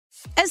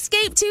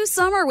Escape to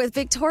summer with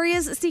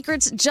Victoria's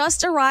Secret's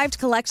just arrived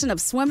collection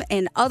of swim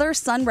and other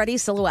sun-ready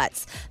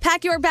silhouettes.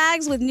 Pack your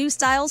bags with new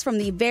styles from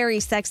the Very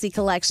Sexy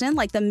collection,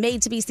 like the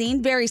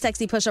made-to-be-seen Very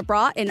Sexy push-up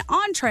bra in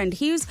on-trend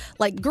hues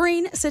like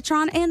green,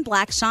 citron, and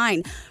black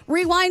shine.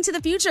 Rewind to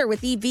the future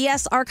with the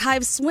VS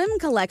Archive swim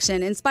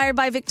collection, inspired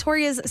by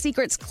Victoria's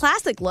Secret's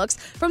classic looks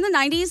from the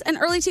 90s and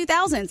early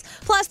 2000s.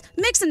 Plus,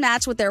 mix and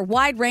match with their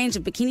wide range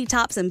of bikini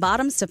tops and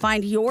bottoms to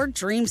find your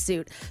dream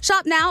suit.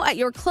 Shop now at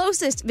your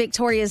closest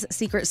Victoria's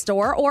Secret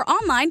store or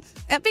online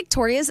at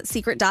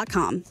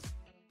victoriassecret.com.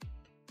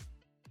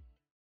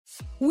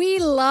 We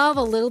love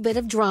a little bit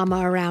of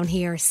drama around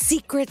here.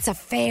 Secrets,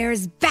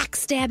 affairs,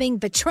 backstabbing,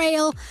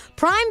 betrayal.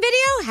 Prime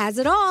Video has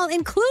it all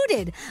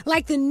included,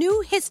 like the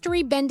new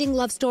history-bending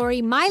love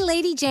story, My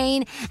Lady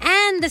Jane,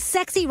 and the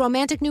sexy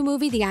romantic new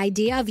movie, The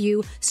Idea of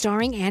You,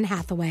 starring Anne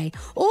Hathaway.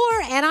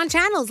 Or add-on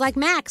channels like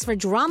Max for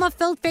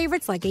drama-filled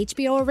favorites like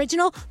HBO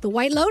original, The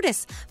White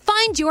Lotus.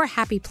 Find your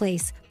happy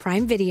place.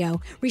 Prime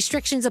Video.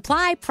 Restrictions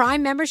apply.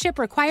 Prime membership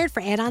required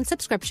for add-on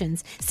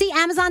subscriptions. See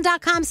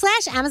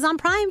Amazon.com/Amazon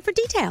Prime for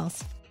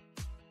details.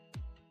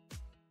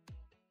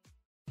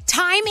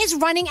 Time is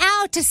running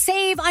out to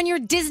save on your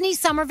Disney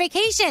summer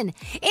vacation.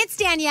 It's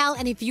Danielle,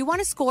 and if you want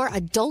to score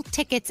adult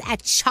tickets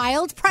at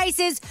child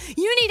prices,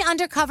 you need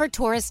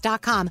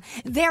UndercoverTourist.com.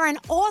 They're an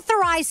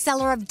authorized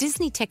seller of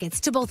Disney tickets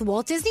to both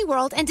Walt Disney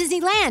World and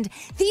Disneyland.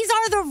 These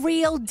are the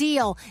real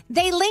deal.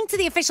 They link to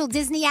the official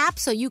Disney app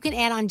so you can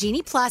add on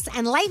Genie Plus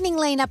and Lightning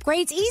Lane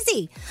upgrades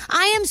easy.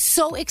 I am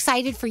so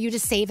excited for you to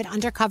save at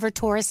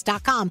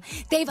UndercoverTourist.com.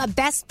 They have a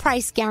best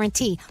price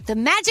guarantee. The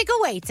magic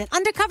awaits at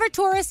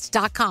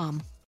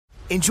UndercoverTourist.com.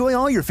 Enjoy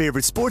all your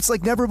favorite sports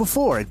like never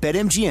before at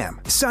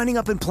BetMGM. Signing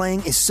up and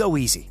playing is so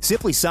easy.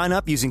 Simply sign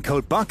up using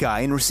code Buckeye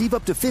and receive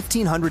up to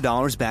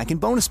 $1,500 back in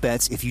bonus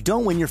bets if you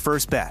don't win your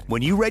first bet.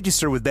 When you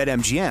register with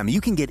BetMGM,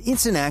 you can get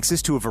instant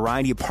access to a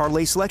variety of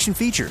parlay selection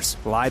features,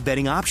 live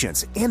betting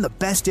options, and the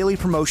best daily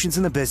promotions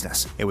in the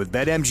business. And with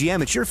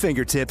BetMGM at your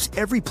fingertips,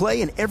 every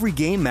play and every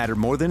game matter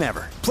more than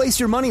ever. Place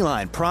your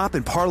moneyline, prop,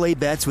 and parlay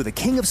bets with the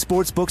king of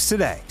sportsbooks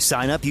today.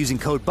 Sign up using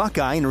code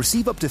Buckeye and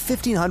receive up to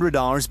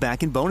 $1,500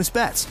 back in bonus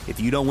bets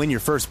if you don't win your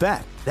first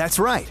bet. That's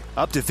right,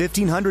 up to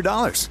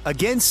 $1,500.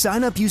 Again,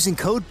 sign up using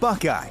code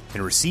Buckeye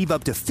and receive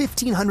up to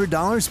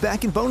 $1,500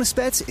 back in bonus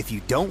bets if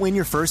you don't win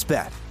your first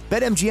bet.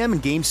 BetMGM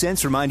and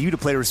GameSense remind you to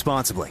play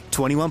responsibly.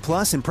 21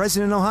 plus and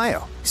present in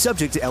Ohio.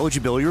 Subject to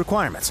eligibility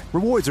requirements.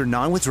 Rewards are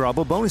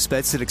non-withdrawable bonus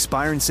bets that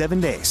expire in 7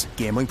 days.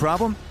 Gambling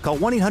problem? Call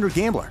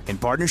 1-800-GAMBLER in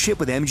partnership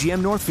with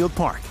MGM Northfield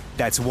Park.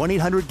 That's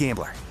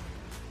 1-800-GAMBLER.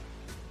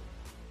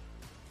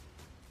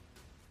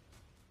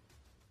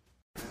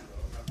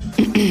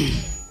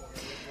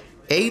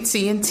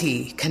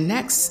 AT&T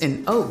connects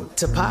an ode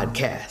to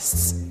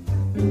podcasts.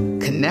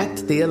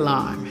 Connect the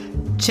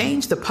alarm.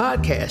 Change the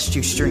podcast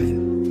you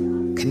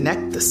stream.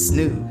 Connect the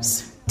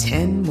snooze.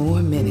 10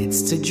 more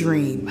minutes to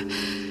dream.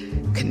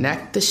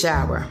 Connect the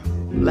shower.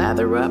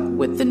 Lather up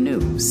with the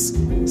news.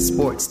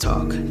 Sports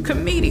talk,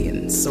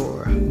 comedians,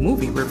 or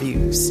movie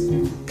reviews.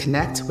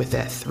 Connect with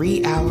that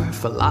 3-hour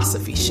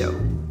philosophy show.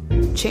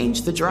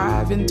 Change the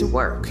drive into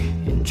work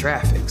in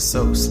traffic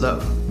so slow.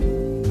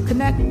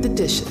 Connect the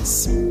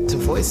dishes to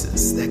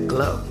voices that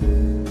glow.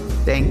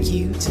 Thank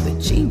you to the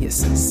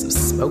geniuses of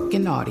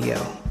spoken audio.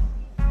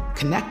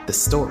 Connect the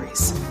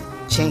stories.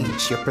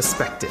 Change your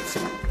perspective.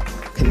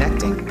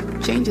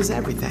 Connecting changes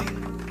everything.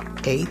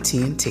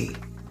 AT&T.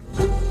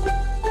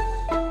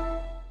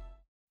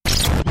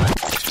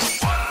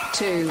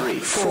 2, 3,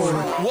 4.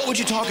 What would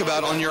you talk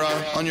about on your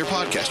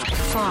podcast?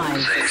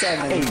 5,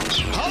 7, 8.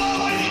 Hello?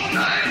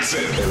 9,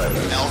 10, 11.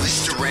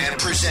 Elvis Duran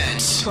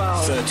presents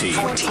 12, 13,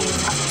 14,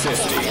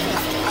 15.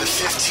 The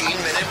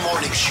 15-minute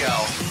morning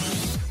show.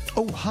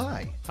 Oh,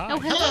 hi. Oh,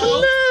 hello.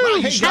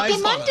 Hello. Hey, Happy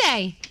guys.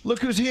 Monday. Look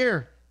who's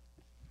here.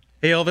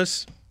 Hey,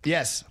 Elvis.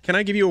 Yes. Can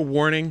I give you a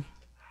warning?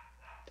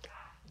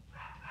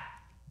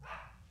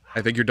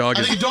 I think your dog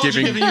is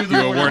giving you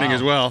a warning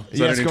as well.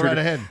 Yes, go right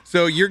ahead.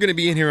 So you're going to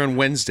be in here on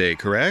Wednesday,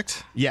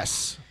 correct?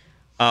 Yes.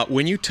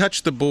 When you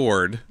touch the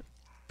board,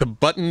 the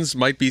buttons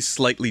might be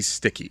slightly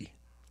sticky.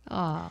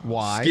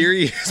 Why?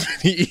 Scary has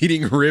been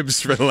eating ribs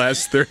for the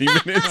last 30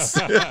 minutes,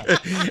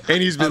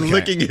 and he's been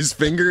licking his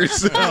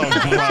fingers.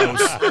 Oh,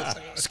 gross.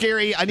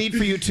 Scary, I need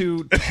for you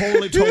to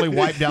totally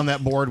wipe down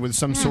that board with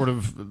some sort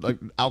of like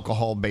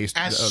alcohol-based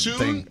As soon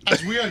thing.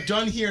 as we are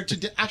done here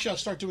today, actually, I'll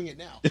start doing it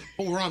now.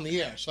 But we're on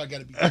the air, so I got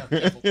to be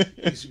careful.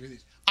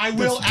 I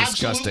will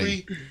That's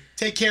absolutely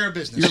take care of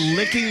business. You're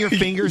licking your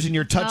fingers and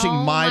you're touching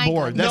my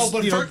board. That's,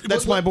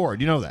 that's my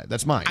board. You know that.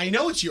 That's mine. I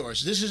know it's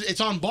yours. It's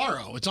on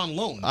borrow. It's on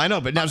loan. I know,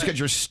 but now it's got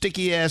your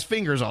sticky ass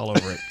fingers all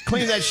over it.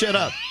 Clean that shit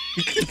up.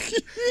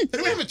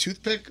 Do we have a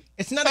toothpick?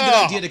 It's not a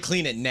good idea to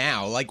clean it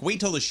now. Like, wait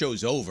till the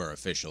show's over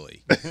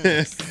officially.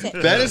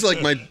 That is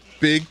like my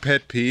big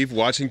pet peeve,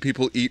 watching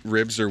people eat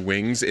ribs or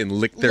wings and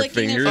lick their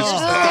fingers.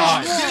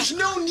 There's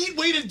no neat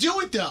way to do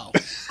it, though.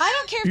 I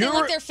don't care if they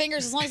lick their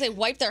fingers as long as they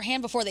wipe their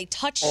hand before they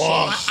touch shit.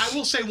 I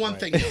will say one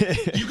thing, though.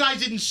 You guys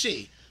didn't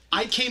see.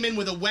 I came in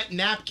with a wet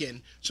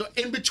napkin, so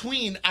in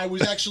between I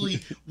was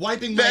actually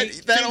wiping my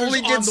That fingers only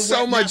on gets the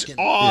so wet much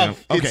napkin.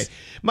 off. Yeah. Okay.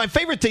 My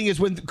favorite thing is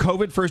when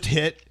COVID first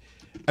hit,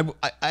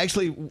 I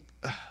actually...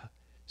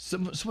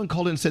 Someone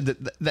called in and said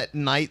that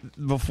night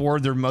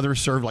before their mother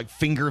served like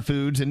finger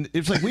foods, and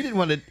it's like we didn't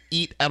want to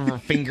eat out of our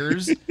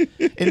fingers,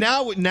 and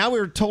now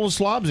we're total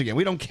slobs again.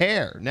 We don't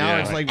care. Now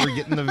it's like we're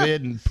getting the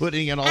vid and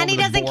putting it all. And he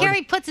over the doesn't board. care.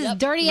 He puts his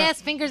dirty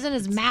ass fingers in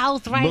his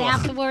mouth right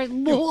afterwards.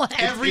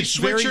 Every It's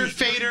switcher, very-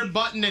 fader,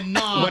 button, and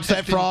knob. What's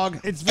that, Frog?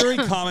 It's very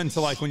common to,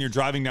 like, when you're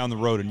driving down the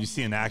road and you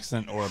see an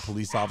accident or a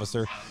police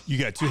officer, you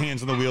got two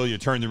hands on the wheel, you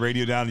turn the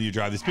radio down, and you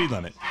drive the speed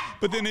limit.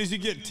 But then as you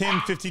get 10,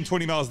 15,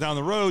 20 miles down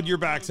the road, you're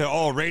back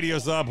to,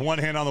 radio's up, one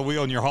hand on the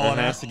wheel, and you're hauling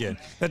ass again.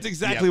 That's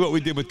exactly what we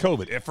did with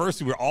COVID. At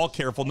first, we were all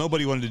careful.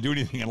 Nobody wanted to do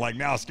anything. And, like,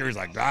 now, Scary's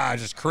like,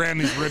 just cram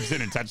these ribs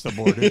in and touch the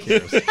board. Who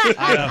cares?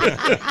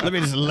 Let me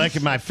just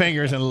lick my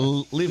fingers and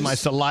leave my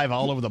saliva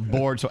all over the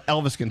board so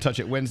Elvis can touch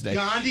it Wednesday.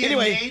 Gandhi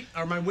Anyway, and Nate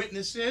are my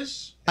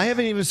witnesses. I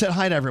haven't even said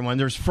hi to everyone.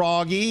 There's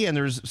Froggy, and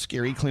there's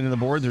Scary cleaning the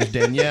board. There's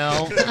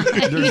Danielle.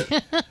 There's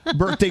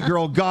birthday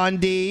girl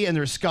Gandhi, and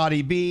there's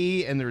Scotty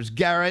B, and there's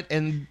Garrett,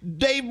 and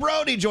Dave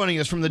Brody joining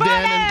us from the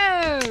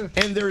den.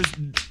 And there's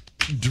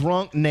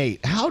drunk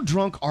Nate. How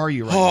drunk are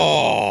you right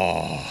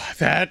now?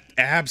 That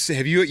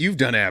absinthe. You've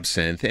done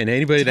absinthe, and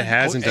anybody that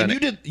hasn't done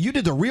and you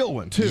did the real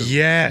one too.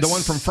 Yes. The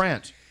one from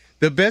France.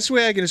 The best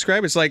way I can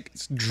describe it is like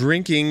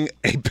drinking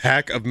a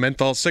pack of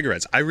menthol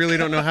cigarettes. I really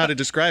don't know how to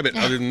describe it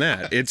other than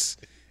that. It's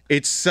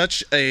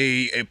such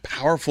a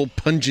powerful,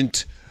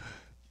 pungent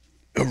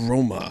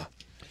aroma.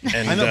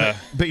 And, I know,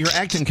 but you're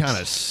acting kind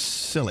of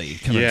silly,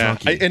 kind of yeah,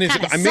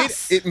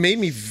 drunky. it made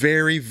me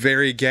very,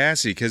 very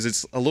gassy because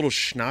it's a little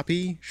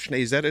schnappy.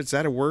 Is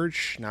that a word?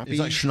 Schnappy? Is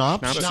that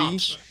schnapps?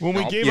 Schnapsy? When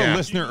we gave a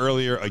listener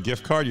earlier a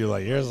gift card, you're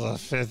like, here's a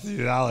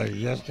 $50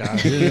 gift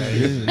card.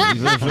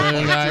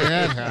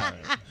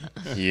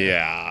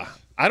 Yeah.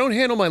 I don't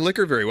handle my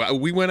liquor very well.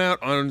 We went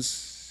out on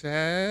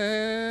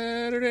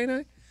Saturday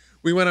night.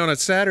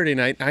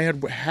 I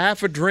had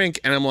half a drink,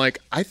 and I'm like,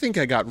 I think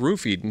I got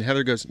roofied. And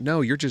Heather goes,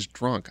 no, you're just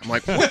drunk. I'm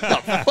like, what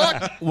the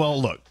fuck?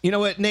 Well, look, you know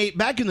what, Nate?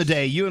 Back in the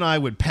day, you and I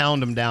would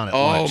pound them down at Oh,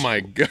 lunch.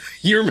 my God.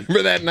 You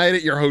remember that night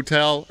at your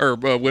hotel? Or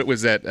what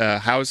was that,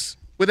 house?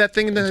 With that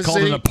thing in the It's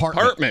called an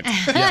apartment.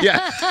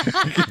 Yeah.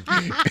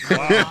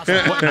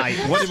 What night?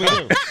 What did we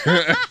do?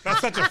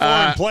 That's such a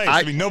foreign place.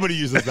 I mean, nobody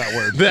uses that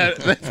word.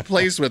 that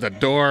place with a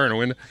door and a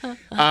window.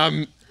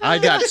 I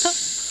got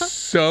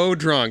so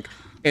drunk,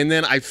 and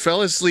then I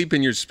fell asleep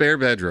in your spare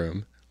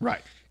bedroom.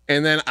 Right.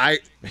 And then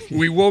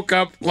we woke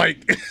up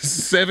like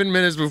 7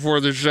 minutes before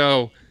the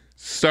show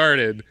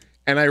started,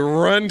 and I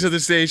run to the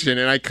station,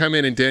 and I come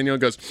in, and Danielle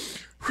goes,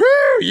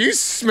 whew, you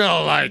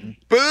smell like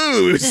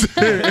booze.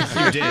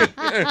 You did.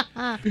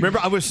 Remember,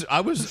 I was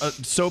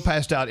so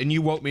passed out, and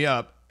you woke me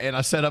up, and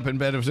I sat up in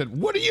bed and said,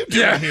 "What are you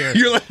doing here?"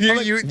 You're like,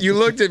 you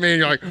looked at me, and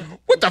you're like,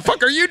 "What the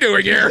fuck are you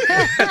doing here?"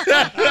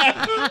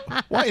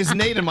 Why is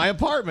Nate in my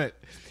apartment?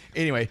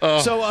 Anyway,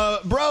 so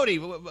Brody,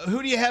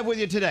 who do you have with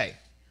you today?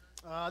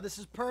 This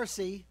is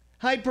Percy.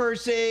 Hi,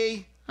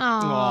 Percy.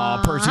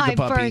 Aw, Percy the hi,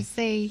 puppy.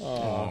 Percy.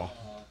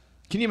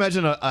 Can you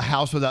imagine a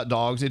house without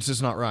dogs? It's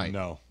just not right.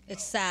 No.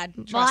 It's sad.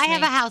 Well, I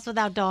have a house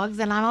without dogs,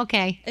 and I'm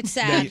okay. It's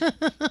sad.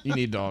 You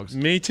need dogs.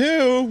 Me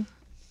too.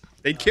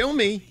 They'd kill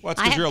me. Well,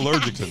 that's because you're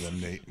allergic to them,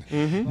 Nate.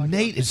 Mm-hmm.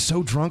 Nate is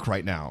so drunk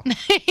right now.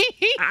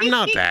 I'm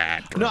not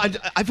that drunk. No,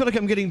 I feel like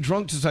I'm getting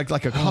drunk just like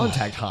a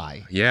contact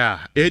high. Yeah,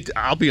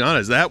 I'll be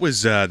honest. That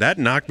was that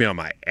knocked me on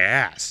my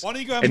ass. Why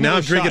don't you go have and now I'm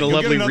another drinking shot? a You'll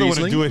lovely get another one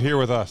and Riesling. do it here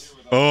with us.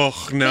 Oh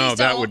no, Please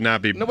that don't. would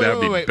not be. No,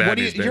 That'd be wait. bad What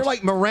do news, you're bitch.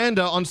 like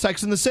Miranda on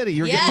Sex in the City.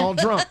 You're getting all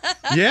drunk.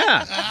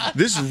 Yeah,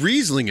 this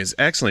Riesling is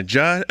excellent.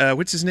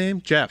 What's his name?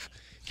 Jeff.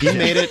 He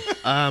made it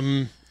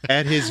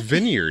at his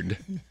vineyard.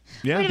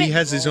 Yeah, he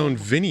has his own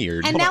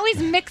vineyard. And now he's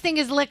mixing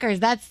his liquors.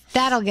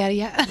 That'll get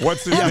you.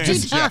 What's his name?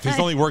 Jeff. He's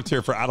only worked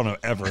here for, I don't know,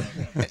 ever.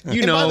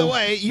 You And know. by the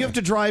way, you have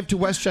to drive to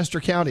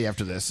Westchester County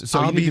after this. So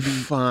I'll you need be to be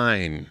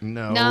fine.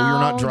 No, No, you're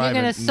not you're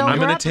driving. gonna sober I'm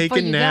gonna up take before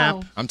a you nap.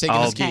 go. I'm taking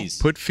I'll the skis.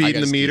 put I feet in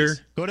got the meter.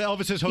 skis. Go to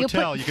Elvis's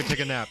hotel. You can take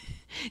a nap.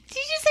 Did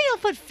you say you'll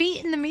put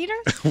feet in the meter?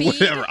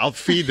 Whatever. I'll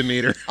feed the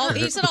meter. Oh,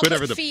 he said I'll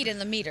Whatever put feet in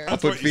the meter. I'll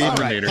put feed in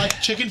the meter.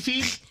 Like chicken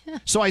feed?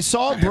 So I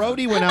saw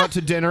Brody went out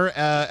to dinner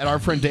at our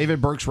friend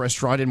David Burke's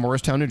restaurant in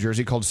Morristown, New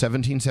Jersey, called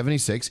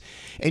 1776,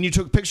 and you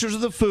took pictures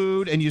of the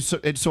food, and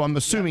so I'm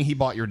assuming he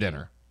bought your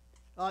dinner.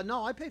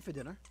 No, I paid for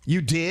dinner.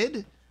 You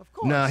did? Of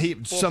course. No,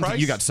 something price?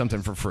 you got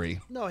something for free.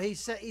 No, he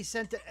sent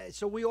it.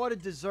 So we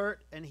ordered dessert,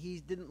 and he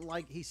didn't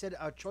like. He said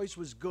our choice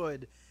was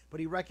good, but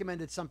he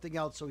recommended something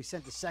else, so he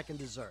sent the second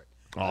dessert.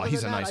 Oh, Other he's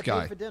a than that, nice I guy.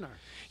 paid for dinner.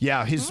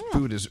 Yeah, his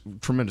food is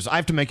tremendous. I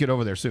have to make it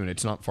over there soon.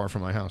 It's not far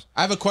from my house.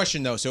 I have a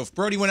question though. So if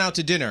Brody went out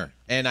to dinner,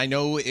 and I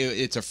know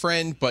it's a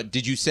friend, but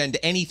did you send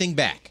anything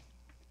back?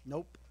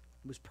 Nope,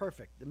 it was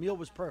perfect. The meal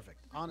was perfect,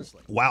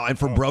 honestly. Wow, and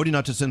for Brody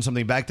not to send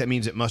something back, that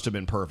means it must have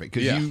been perfect.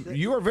 Because Yeah.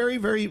 you are very,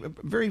 very,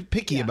 very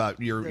picky about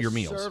your The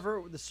meals.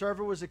 The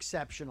server was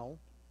exceptional.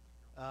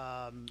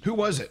 Who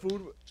was it?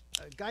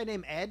 A guy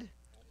named Ed.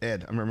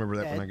 Ed. I remember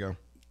that when I go.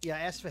 Yeah, I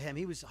asked for him.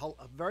 He was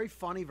very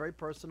funny, very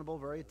personable,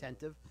 very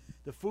attentive.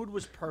 The food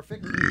was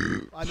perfect.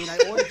 I mean, I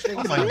ordered things.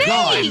 Oh my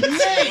God,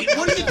 Nate,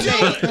 what are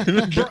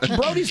you doing?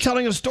 Brody's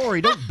telling a story.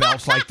 Don't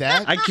bounce like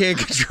that. I can't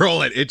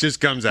control it. It just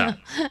comes out.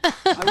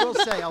 I will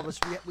say, Elvis,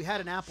 we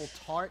had an apple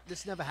tart.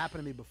 This never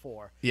happened to me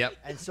before. Yep.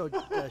 And so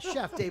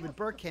Chef David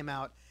Burke came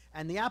out,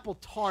 and the apple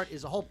tart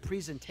is a whole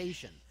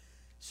presentation.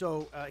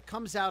 So it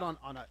comes out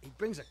he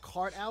brings a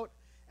cart out,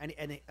 and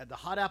the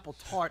hot apple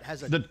tart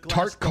has a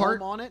glass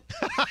dome on it.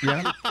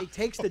 Yeah. He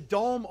takes the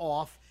dome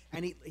off,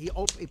 and he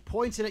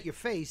points it at your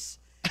face,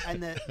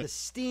 and the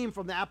steam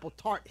from the apple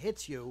tart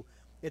hits you.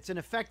 It's an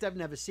effect I've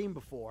never seen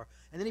before.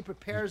 And then he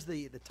prepares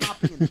the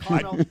topping and the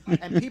caramel,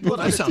 and people at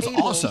That other sounds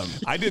tables. awesome.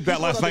 I did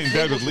that last night in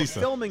bed with Lisa.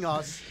 Filming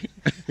us,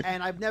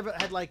 and I've never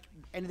had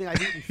anything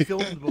I've eaten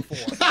filmed before.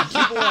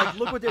 People were like,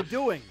 "Look what they're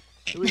doing."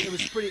 It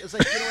was pretty. It was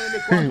like, you know when they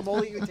make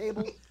guacamole at your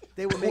table.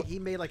 He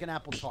made like an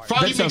apple tart.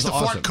 Froggy That makes sounds the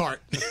awesome. fart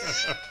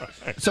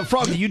cart. So,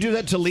 Froggy, you do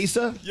that to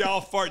Lisa? Yeah,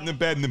 I'll fart in the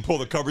bed and then pull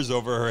the covers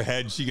over her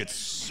head. She gets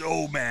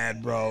so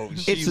mad, bro.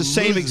 It's the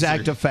same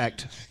exact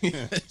effect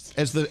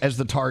as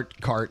the tart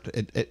cart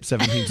at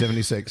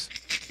 1776.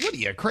 What are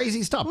you,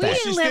 crazy? Stop that.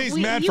 She stays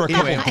mad for a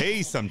couple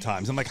days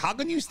sometimes. I'm like, how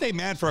can you stay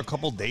mad for a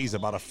couple days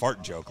about a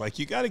fart joke? Like,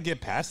 you got to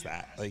get past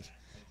that. Like,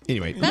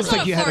 anyway, That's looks not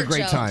like a you had a fart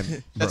great joke.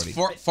 time, That's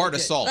Brody. fart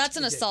assault. That's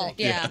an assault.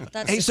 Yeah,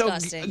 that's Hey,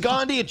 disgusting. so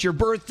Gandhi, it's your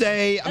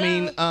birthday. I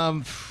mean,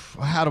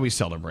 how do we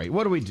celebrate?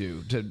 What do we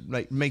do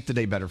to make the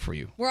day better for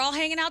you? We're all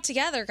hanging out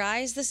together,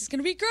 guys. This is going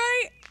to be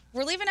great.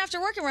 We're leaving after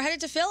work and we're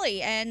headed to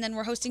Philly, and then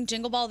we're hosting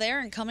Jingle Ball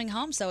there and coming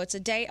home. So it's a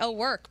day of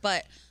work,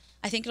 but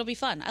I think it'll be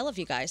fun. I love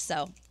you guys,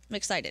 so I'm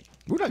excited.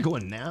 We're not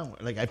going now,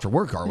 like after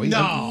work, are we? No.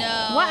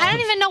 Well, I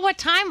don't even know what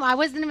time. I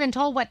wasn't even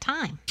told what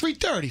time.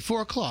 3:30,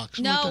 4 o'clock.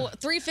 No,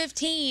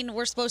 3:15.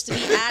 We're supposed to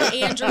be at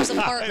Andrew's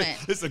apartment.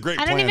 This is a great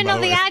I don't even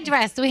know the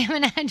address. Do we have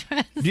an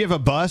address? Do you have a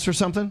bus or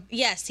something?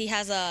 Yes, he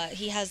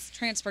has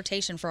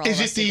transportation for all Is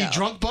of it us the to go.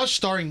 drunk bus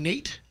starring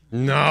Nate?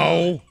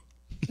 No.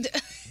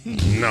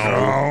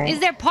 No. Is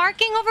there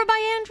parking over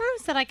by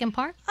Andrews that I can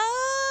park?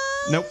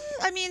 Nope.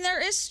 I mean, there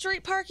is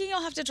street parking.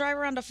 You'll have to drive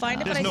around to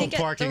find it, but There's I no think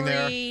parking at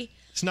there. 3.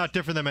 It's not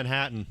different than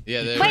Manhattan.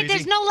 Yeah, Wait,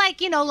 there's no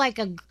like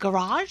a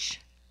garage?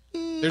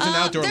 There's an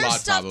outdoor there's lot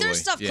stuff, probably.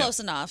 There's stuff Yeah. close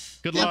enough.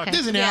 Good luck.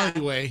 There's an Yeah.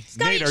 alleyway.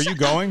 Nate, are you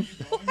going?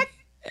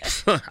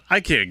 I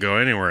can't go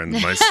anywhere in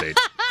my state.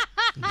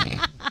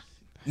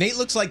 Nate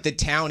looks like the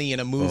townie in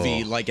a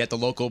movie, like at the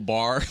local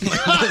bar.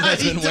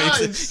 He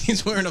does.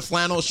 He's wearing a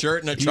flannel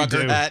shirt and a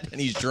trucker do. hat,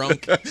 and he's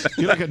drunk.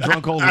 You're like a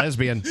drunk old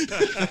lesbian.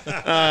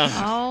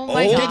 Oh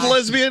my Old God.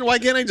 lesbian? Why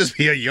can't I just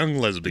be a young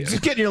lesbian?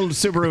 Just get in your little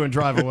Subaru and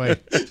drive away.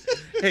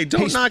 Hey,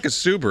 don't knock a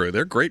Subaru.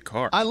 They're great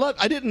cars.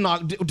 I didn't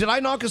knock. Did I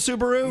knock a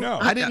Subaru? No.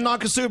 I didn't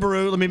knock a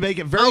Subaru. Let me make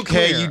it very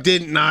Okay, clear. you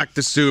didn't knock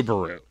the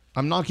Subaru.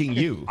 I'm knocking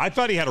you. I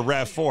thought he had a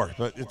RAV4,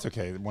 but it's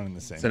okay. One in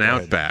the same. It's an Go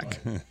ahead. Outback.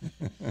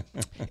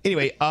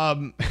 Anyway,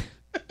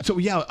 so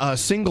yeah,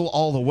 Single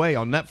All the Way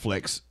on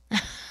Netflix.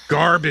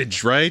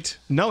 Garbage, right?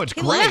 No, it's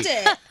He great. loved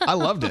it. I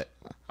loved it.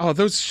 Oh,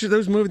 those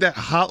movies that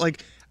hot.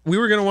 Like we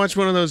were gonna watch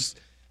one of those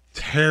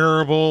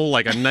terrible,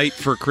 like A Night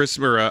for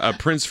Christmas or a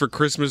Prince for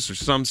Christmas or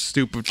some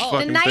stupid The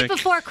fucking night thing.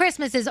 before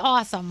Christmas is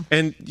awesome.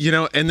 And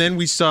and then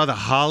we saw The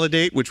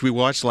Holiday, which we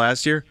watched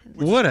last year.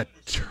 What a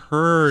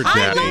turd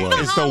that love The was!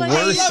 It's the Holiday.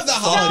 worst I love The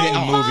Holiday.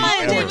 fucking movie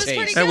Holiday ever. was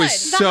pretty That was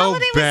good. The so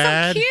holiday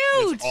bad. was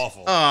so cute.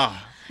 Awful.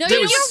 No, It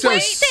you're was so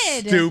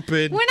wasted.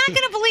 stupid. We're not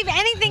going to believe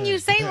anything you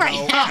say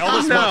right now.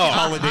 Elvis No. watched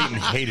Holiday and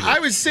hated it. I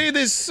would say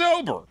this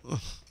sober.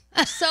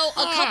 So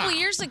a couple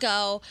years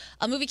ago,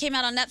 a movie came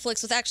out on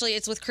Netflix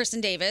it's with Kristen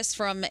Davis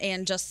from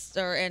and Just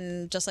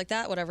Like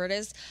That, whatever it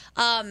is.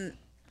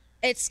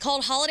 It's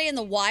called Holiday in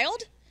the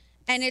Wild,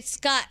 and it's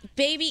got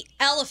baby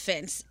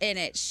elephants in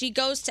it. She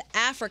goes to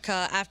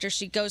Africa after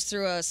she goes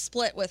through a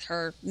split with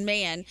her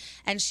man,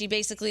 and she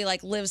basically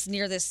lives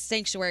near this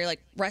sanctuary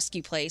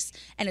rescue place,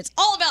 and it's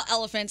all about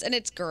elephants, and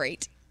it's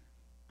great.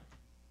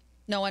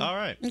 No one? All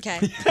right. Okay.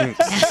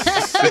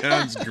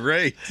 Sounds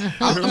great.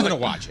 I'm gonna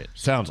watch it.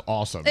 Sounds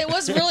awesome. It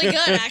was really good,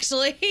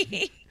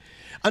 actually.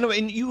 I know,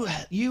 and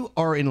you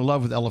are in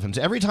love with elephants.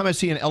 Every time I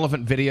see an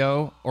elephant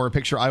video or a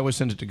picture, I always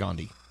send it to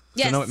Gandhi.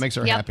 Yes. I know it makes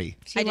her Yep. happy.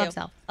 She loves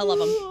elf. I love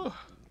them.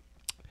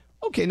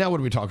 Okay, now what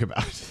do we talk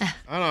about? I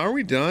don't know. Are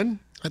we done?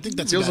 I think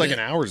that's Feels about like it. an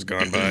hour's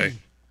gone by.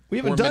 We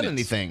haven't 4 done minutes.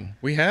 anything.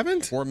 We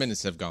haven't? 4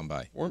 minutes have gone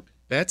by.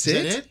 That's Is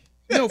it? that it?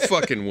 No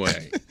fucking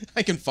way.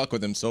 I can fuck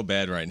with him so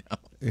bad right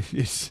now.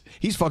 He's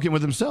fucking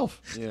with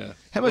himself. Yeah.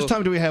 How much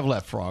time do we have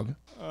left, Frog?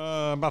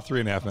 About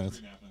 3.5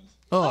 minutes.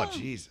 Oh,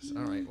 Jesus.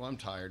 All right. Well, I'm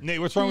tired. Nate,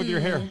 what's wrong with your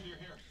hair?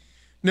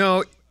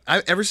 No,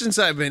 ever since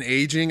I've been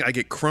aging, I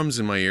get crumbs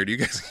in my ear. Do you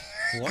guys?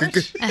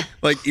 What?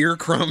 Like ear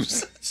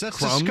crumbs. That's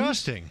Crumbs?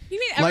 disgusting. You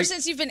mean ever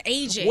since you've been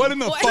aging? What in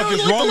the fuck is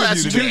like wrong the with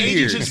last you 2 today?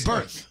 years. Since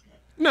birth.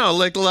 No,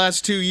 like the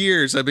last 2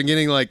 years, I've been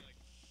getting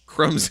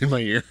crumbs in my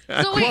ear.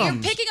 So wait,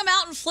 you're picking them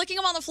out and flicking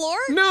them on the floor?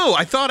 No,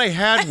 I thought I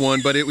had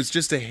one, but it was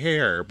just a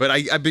hair. But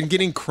I've been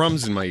getting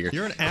crumbs in my ear.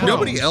 You're an animal.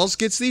 Nobody else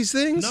gets these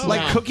things? No.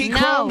 Like cookie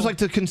crumbs? Like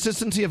the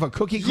consistency of a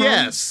cookie crumb?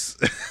 Yes.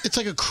 It's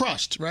like a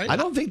crust, right? I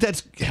don't think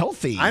that's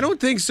healthy. I don't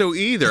think so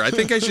either. I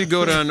think I should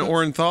go to an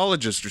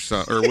ornithologist or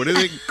something. Or what do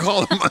they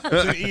call them? It's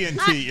an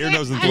ENT, ear,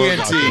 nose, and throat ENT.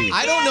 doctor.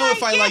 I don't know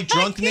if I like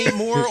drunk Nate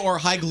more or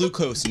high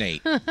glucose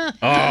Nate.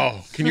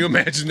 Oh, can you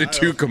imagine the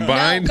two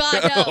combined? No,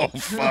 God, no. Oh,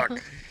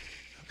 fuck.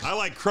 I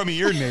like crummy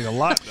ear Nate a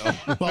lot,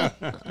 though. Well,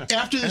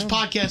 after this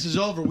podcast is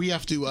over, we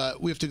have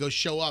to go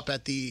show up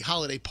at the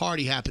holiday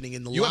party happening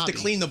in the You lobby. have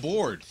to clean the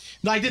board.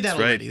 No, I did that That's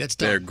already. right. That's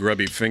There, done.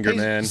 grubby finger Hey,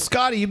 man.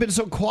 Scotty, you've been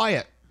so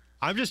quiet.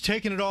 I'm just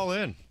taking it all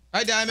in.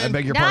 Hi, Diamond. I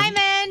beg your pardon.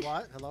 Diamond.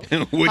 What? Hello?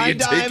 What Hi, are you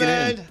taking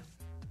Diamond. in?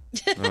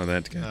 Oh,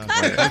 that guy.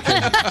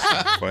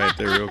 Quiet. Quiet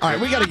there real quick. All right,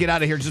 we got to get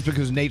out of here just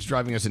because Nate's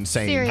driving us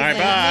insane. Seriously. All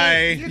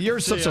right, bye. You're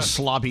such a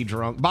sloppy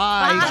drunk.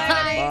 Bye.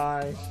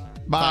 Bye.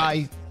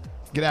 Bye.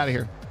 Get out of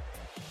here.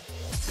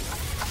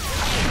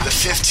 The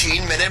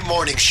 15-minute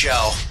morning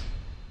show.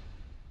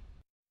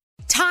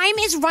 Time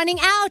is running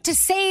out to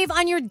save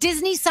on your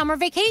Disney summer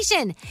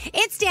vacation.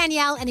 It's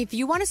Danielle, and if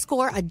you want to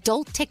score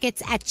adult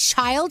tickets at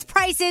child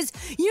prices,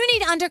 you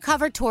need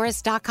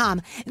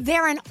UndercoverTourist.com.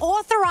 They're an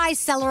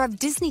authorized seller of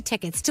Disney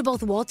tickets to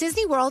both Walt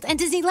Disney World and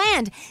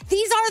Disneyland.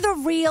 These are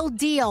the real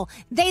deal.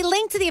 They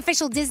link to the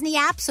official Disney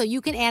app so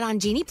you can add on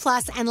Genie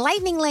Plus and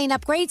Lightning Lane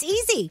upgrades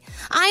easy.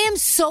 I am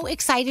so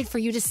excited for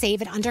you to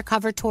save at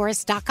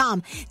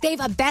UndercoverTourist.com. They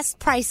have a best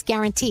price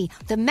guarantee.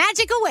 The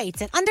magic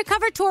awaits at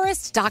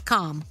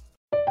UndercoverTourist.com.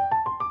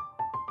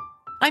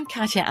 I'm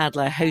Katya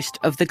Adler, host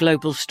of The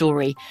Global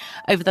Story.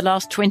 Over the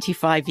last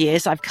 25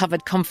 years, I've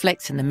covered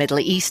conflicts in the Middle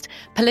East,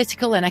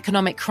 political and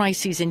economic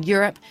crises in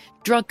Europe,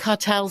 drug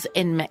cartels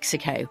in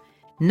Mexico.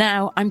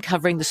 Now I'm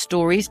covering the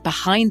stories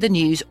behind the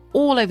news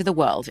all over the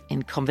world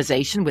in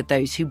conversation with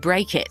those who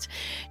break it.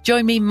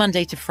 Join me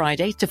Monday to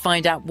Friday to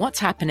find out what's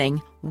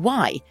happening,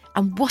 why,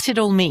 and what it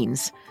all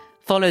means.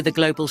 Follow The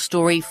Global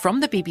Story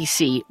from the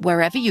BBC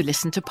wherever you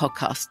listen to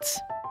podcasts.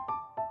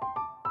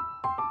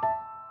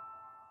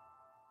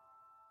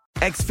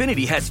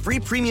 Xfinity has free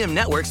premium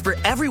networks for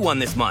everyone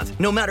this month,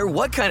 no matter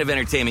what kind of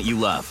entertainment you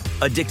love.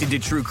 Addicted to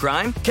true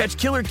crime? Catch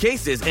killer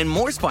cases and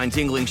more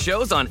spine-tingling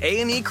shows on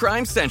A&E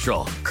Crime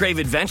Central. Crave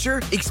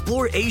adventure?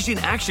 Explore Asian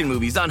action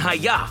movies on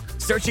Hi-YAH.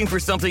 Searching for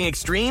something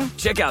extreme?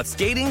 Check out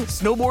skating,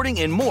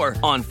 snowboarding, and more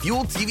on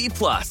Fuel TV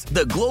Plus,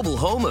 the global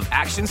home of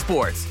action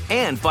sports.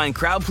 And find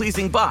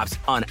crowd-pleasing bops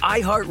on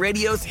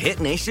iHeartRadio's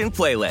Hit Nation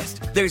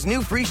playlist. There's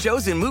new free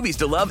shows and movies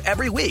to love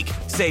every week.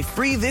 Say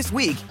free this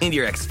week in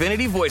your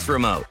Xfinity voice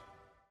remote.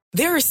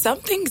 There are some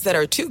things that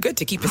are too good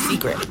to keep a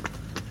secret.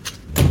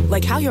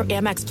 Like how your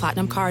Amex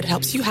Platinum card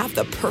helps you have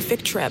the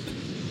perfect trip.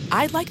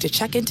 I'd like to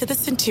check into the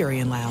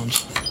Centurion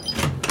Lounge.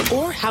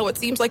 Or how it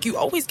seems like you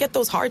always get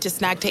those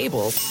hard-to-snag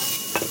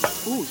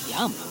tables. Ooh,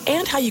 yum.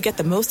 And how you get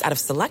the most out of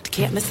select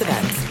can't-miss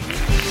events.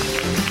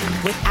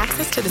 With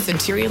access to the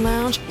Centurion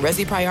Lounge,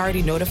 Resi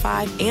Priority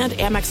Notified, and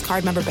Amex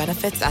card member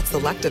benefits at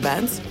select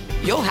events,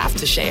 you'll have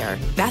to share.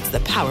 That's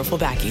the powerful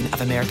backing of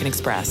American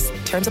Express.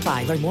 Terms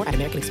apply. Learn more at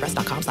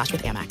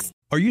americanexpress.com/withAmex.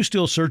 Are you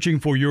still searching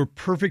for your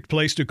perfect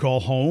place to call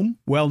home?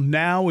 Well,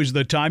 now is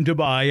the time to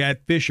buy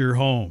at Fisher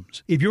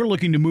Homes. If you're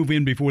looking to move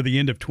in before the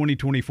end of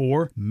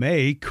 2024,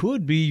 May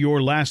could be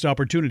your last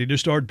opportunity to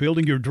start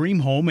building your dream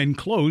home and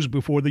close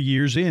before the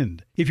year's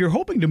end. If you're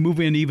hoping to move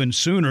in even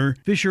sooner,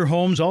 Fisher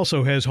Homes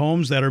also has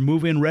homes that are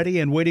move-in ready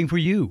and waiting for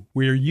you,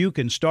 where you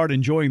can start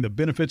enjoying the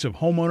benefits of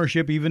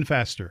homeownership even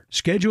faster.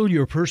 Schedule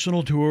your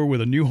personal tour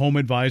with a new home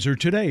advisor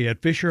today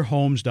at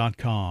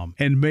FisherHomes.com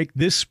and make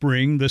this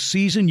spring the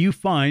season you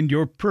find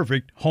your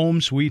perfect home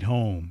sweet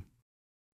home.